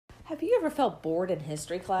Have you ever felt bored in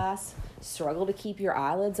history class? Struggle to keep your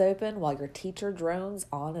eyelids open while your teacher drones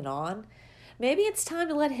on and on? Maybe it's time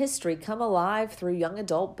to let history come alive through young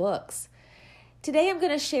adult books. Today I'm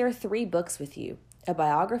going to share 3 books with you: a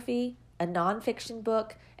biography, a nonfiction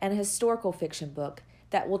book, and a historical fiction book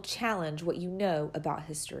that will challenge what you know about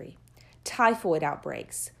history. Typhoid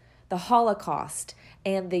outbreaks, the Holocaust,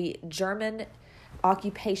 and the German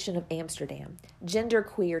occupation of Amsterdam,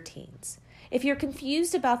 genderqueer teens. If you're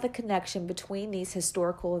confused about the connection between these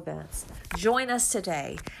historical events, join us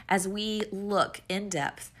today as we look in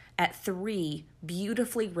depth at 3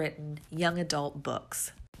 beautifully written young adult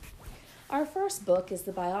books. Our first book is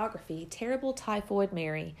the biography Terrible Typhoid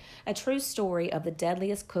Mary, a true story of the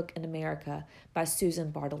deadliest cook in America by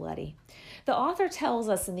Susan Bartolletti. The author tells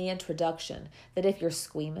us in the introduction that if you're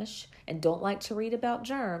squeamish and don't like to read about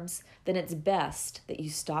germs, then it's best that you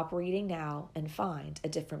stop reading now and find a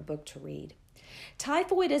different book to read.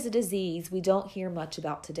 Typhoid is a disease we don't hear much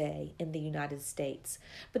about today in the United States,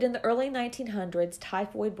 but in the early 1900s,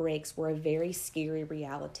 typhoid breaks were a very scary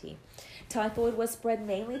reality. Typhoid was spread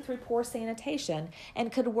mainly through poor sanitation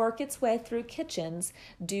and could work its way through kitchens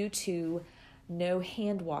due to no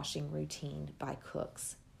hand washing routine by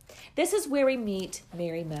cooks. This is where we meet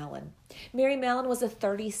Mary Mallon. Mary Mallon was a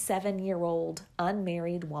 37-year-old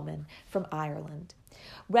unmarried woman from Ireland.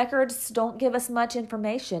 Records don't give us much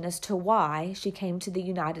information as to why she came to the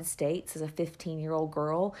United States as a 15-year-old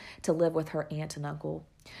girl to live with her aunt and uncle.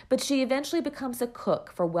 But she eventually becomes a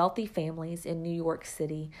cook for wealthy families in New York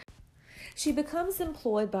City. She becomes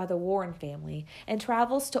employed by the Warren family and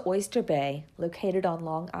travels to Oyster Bay, located on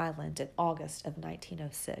Long Island, in August of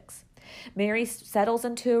 1906. Mary settles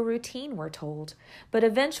into a routine, we're told, but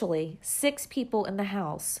eventually 6 people in the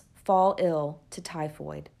house fall ill to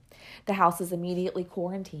typhoid. The house is immediately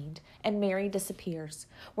quarantined, and Mary disappears.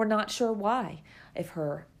 We're not sure why, if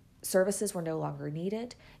her services were no longer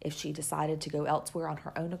needed, if she decided to go elsewhere on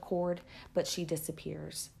her own accord, but she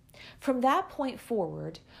disappears. From that point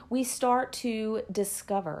forward, we start to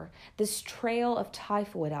discover this trail of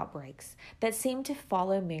typhoid outbreaks that seem to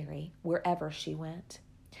follow Mary wherever she went.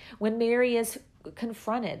 When Mary is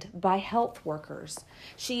confronted by health workers,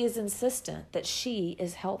 she is insistent that she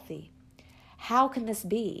is healthy. How can this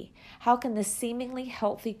be? How can this seemingly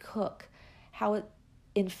healthy cook, how it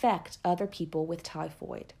infect other people with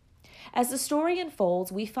typhoid? As the story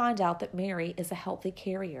unfolds, we find out that Mary is a healthy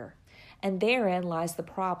carrier, and therein lies the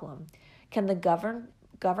problem. Can the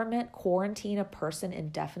government quarantine a person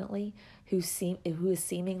indefinitely who is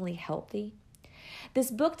seemingly healthy?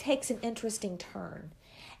 This book takes an interesting turn,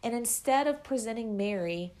 and instead of presenting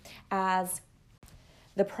Mary as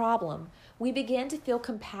the problem, we begin to feel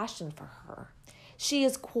compassion for her. She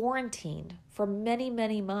is quarantined for many,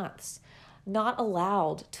 many months, not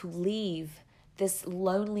allowed to leave this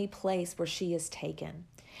lonely place where she is taken.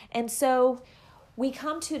 And so we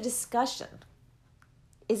come to a discussion.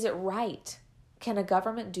 Is it right? Can a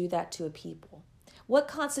government do that to a people? What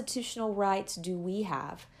constitutional rights do we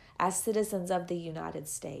have as citizens of the United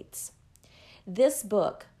States? This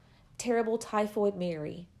book, Terrible Typhoid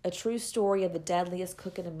Mary, a true story of the deadliest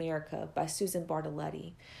cook in America by Susan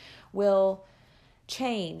Bartolletti, will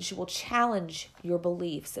challenge your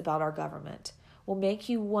beliefs about our government, will make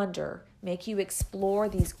you wonder, make you explore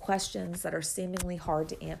these questions that are seemingly hard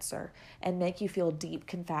to answer, and make you feel deep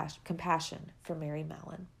compassion for Mary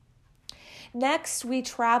Mallon. Next, we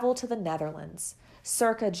travel to the Netherlands,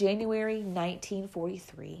 circa January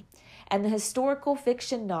 1943, and the historical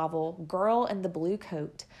fiction novel Girl in the Blue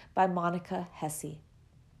Coat by Monica Hesse.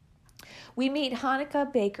 We meet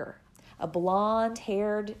Hanneke Baker, a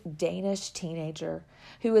blonde-haired Danish teenager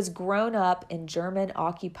who has grown up in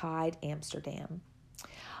German-occupied Amsterdam.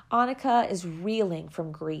 Annika is reeling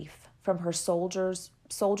from grief from her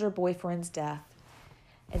soldier boyfriend's death,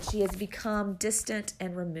 and she has become distant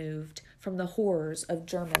and removed from the horrors of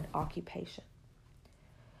German occupation.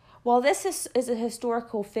 While this is a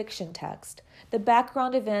historical fiction text, the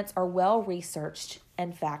background events are well researched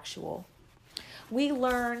and factual. We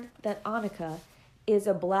learn that Annika is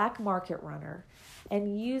a black market runner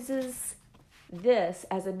and uses this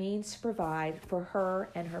as a means to provide for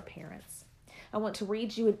her and her parents. I want to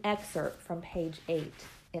read you an excerpt from page 8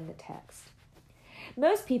 in the text.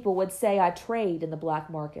 Most people would say I trade in the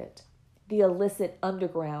black market, the illicit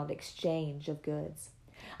underground exchange of goods.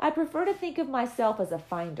 I prefer to think of myself as a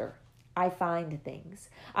finder. I find things.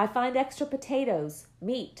 I find extra potatoes,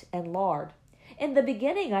 meat, and lard. In the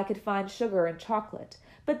beginning, I could find sugar and chocolate,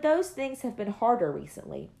 but those things have been harder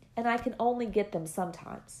recently, and I can only get them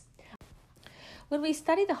sometimes. When we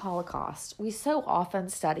study the Holocaust, we so often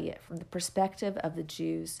study it from the perspective of the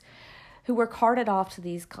Jews who were carted off to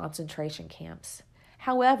these concentration camps.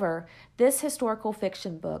 However, this historical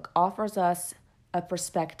fiction book offers us a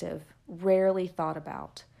perspective rarely thought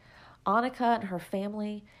about. Annika and her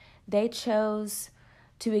family, they chose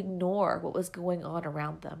to ignore what was going on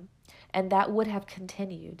around them, and that would have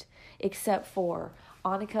continued, except for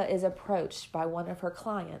Annika is approached by one of her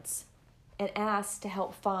clients and asked to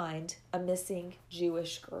help find a missing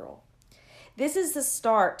Jewish girl. This is the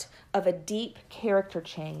start of a deep character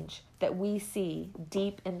change that we see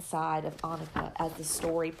deep inside of Annika as the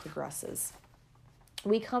story progresses.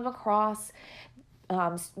 We come across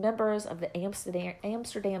members of the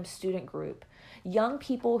Amsterdam student group, young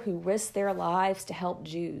people who risked their lives to help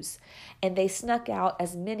Jews, and they snuck out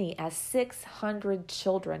as many as 600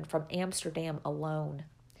 children from Amsterdam alone.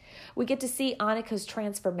 We get to see Annika's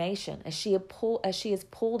transformation as she is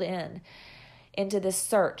pulled into this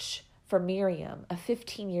search for Miriam, a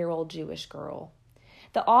 15-year-old Jewish girl.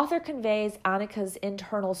 The author conveys Annika's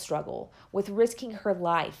internal struggle with risking her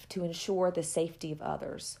life to ensure the safety of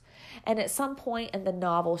others. And at some point in the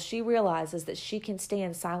novel, she realizes that she can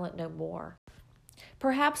stand silent no more.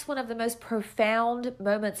 Perhaps one of the most profound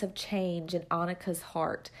moments of change in Annika's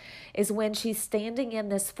heart is when she's standing in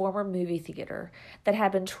this former movie theater that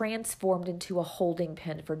had been transformed into a holding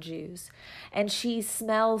pen for Jews, and she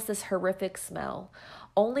smells this horrific smell.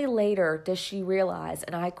 Only later does she realize,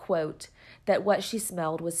 and I quote, that what she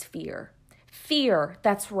smelled was fear. Fear,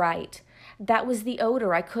 that's right. That was the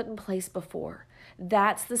odor I couldn't place before.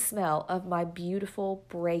 That's the smell of my beautiful,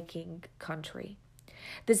 breaking country.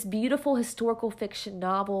 This beautiful historical fiction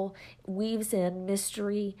novel weaves in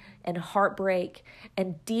mystery and heartbreak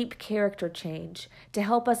and deep character change to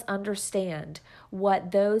help us understand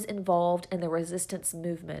what those involved in the resistance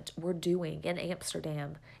movement were doing in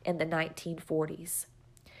Amsterdam in the 1940s.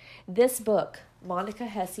 This book, Monica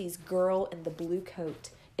Hesse's Girl in the Blue Coat,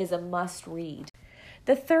 is a must-read.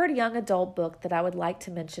 The third young adult book that I would like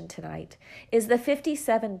to mention tonight is The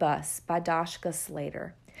 57 Bus by Dashka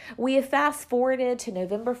Slater. We have fast-forwarded to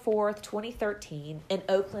November 4th, 2013 in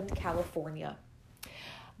Oakland, California.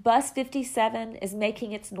 Bus 57 is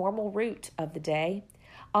making its normal route of the day.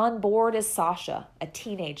 On board is Sasha, a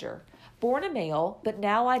teenager, born a male, but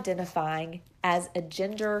now identifying as a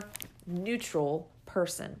gender-neutral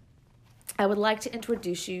person. I would like to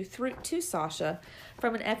introduce you to Sasha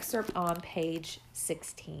from an excerpt on page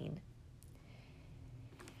 16.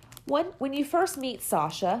 When you first meet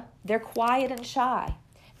Sasha, they're quiet and shy.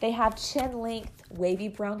 They have chin-length, wavy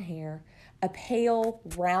brown hair, a pale,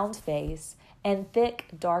 round face, and thick,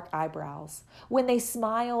 dark eyebrows. When they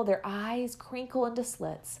smile, their eyes crinkle into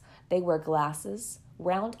slits. They wear glasses,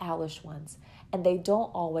 round owlish ones, and they don't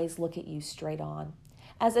always look at you straight on.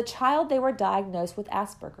 As a child, they were diagnosed with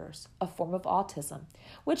Asperger's, a form of autism,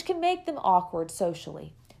 which can make them awkward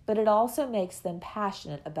socially, but it also makes them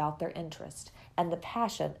passionate about their interest, and the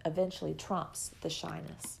passion eventually trumps the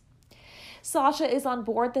shyness. Sasha is on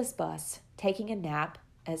board this bus, taking a nap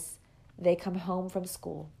as they come home from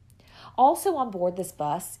school. Also on board this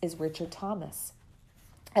bus is Richard Thomas,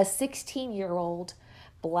 a 16-year-old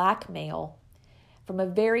black male from a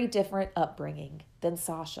very different upbringing than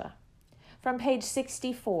Sasha. From page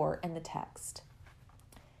 64 in the text.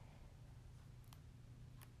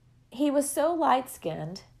 He was so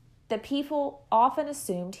light-skinned that people often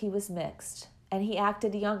assumed he was mixed, and he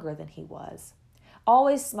acted younger than he was.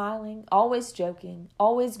 Always smiling, always joking,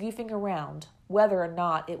 always goofing around, whether or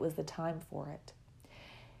not it was the time for it.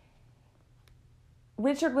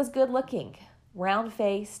 Richard was good-looking,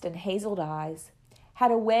 round-faced and hazeled eyes, had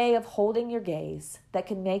a way of holding your gaze that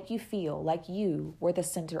could make you feel like you were the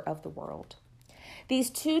center of the world. These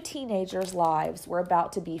two teenagers' lives were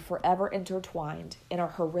about to be forever intertwined in a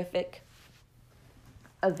horrific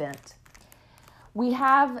event. We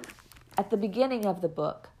have, at the beginning of the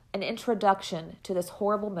book, an introduction to this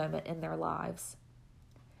horrible moment in their lives.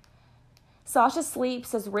 Sasha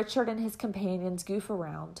sleeps as Richard and his companions goof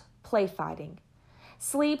around, play fighting.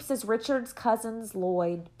 Sleeps as Richard's cousin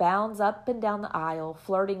Lloyd bounds up and down the aisle,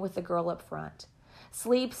 flirting with the girl up front.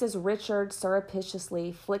 Sleeps as Richard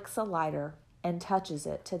surreptitiously flicks a lighter and touches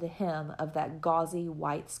it to the hem of that gauzy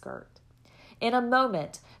white skirt. In a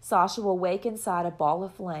moment, Sasha will wake inside a ball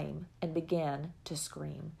of flame and begin to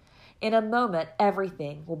scream. In a moment,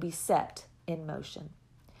 everything will be set in motion.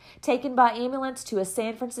 Taken by ambulance to a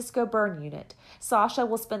San Francisco burn unit, Sasha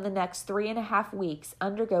will spend the next 3.5 weeks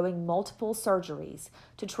undergoing multiple surgeries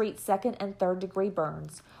to treat second and third degree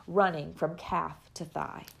burns running from calf to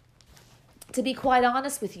thigh. To be quite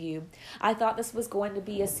honest with you, I thought this was going to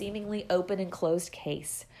be a seemingly open and closed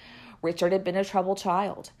case. Richard had been a troubled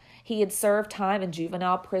child. He had served time in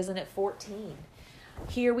juvenile prison at 14.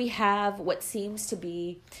 Here we have what seems to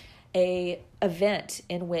be a event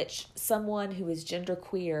in which someone who is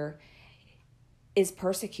genderqueer is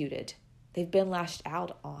persecuted. They've been lashed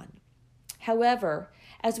out on. However,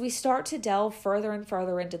 as we start to delve further and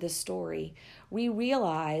further into this story, we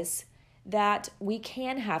realize that we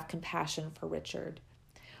can have compassion for Richard.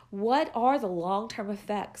 What are the long-term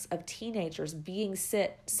effects of teenagers being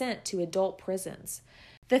sent to adult prisons?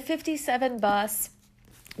 The 57 Bus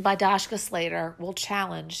by Dashka Slater will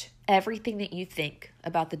challenge everything that you think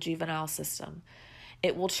about the juvenile system.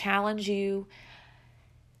 It will challenge you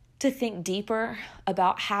to think deeper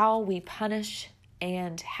about how we punish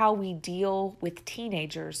and how we deal with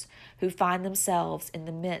teenagers who find themselves in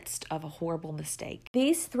the midst of a horrible mistake.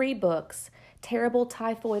 These 3 books, Terrible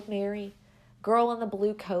Typhoid Mary, Girl in the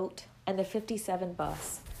Blue Coat, and The 57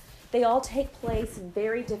 Bus, they all take place in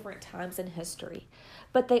very different times in history,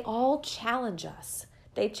 but they all challenge us.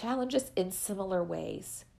 They challenge us in similar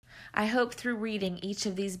ways. I hope through reading each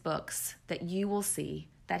of these books that you will see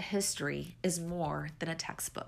that history is more than a textbook.